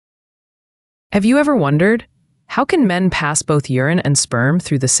Have you ever wondered, how can men pass both urine and sperm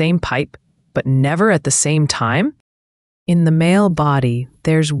through the same pipe, but never at the same time? In the male body,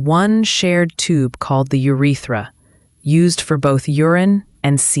 there's one shared tube called the urethra, used for both urine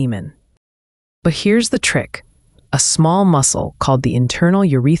and semen. But here's the trick. A small muscle called the internal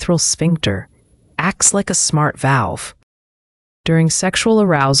urethral sphincter acts like a smart valve. During sexual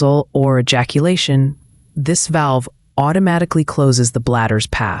arousal or ejaculation, this valve automatically closes the bladder's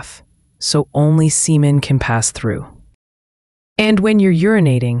path, so only semen can pass through. And when you're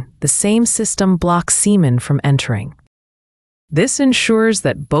urinating, the same system blocks semen from entering. This ensures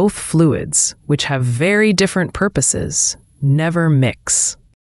that both fluids, which have very different purposes, never mix.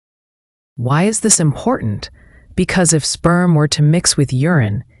 Why is this important? Because if sperm were to mix with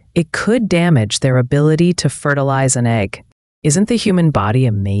urine, it could damage their ability to fertilize an egg. Isn't the human body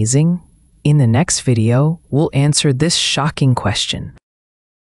amazing? In the next video, we'll answer this shocking question.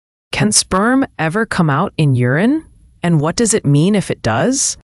 Can sperm ever come out in urine? And what does it mean if it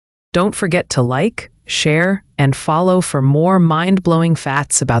does? Don't forget to like, share, and follow for more mind-blowing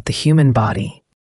facts about the human body.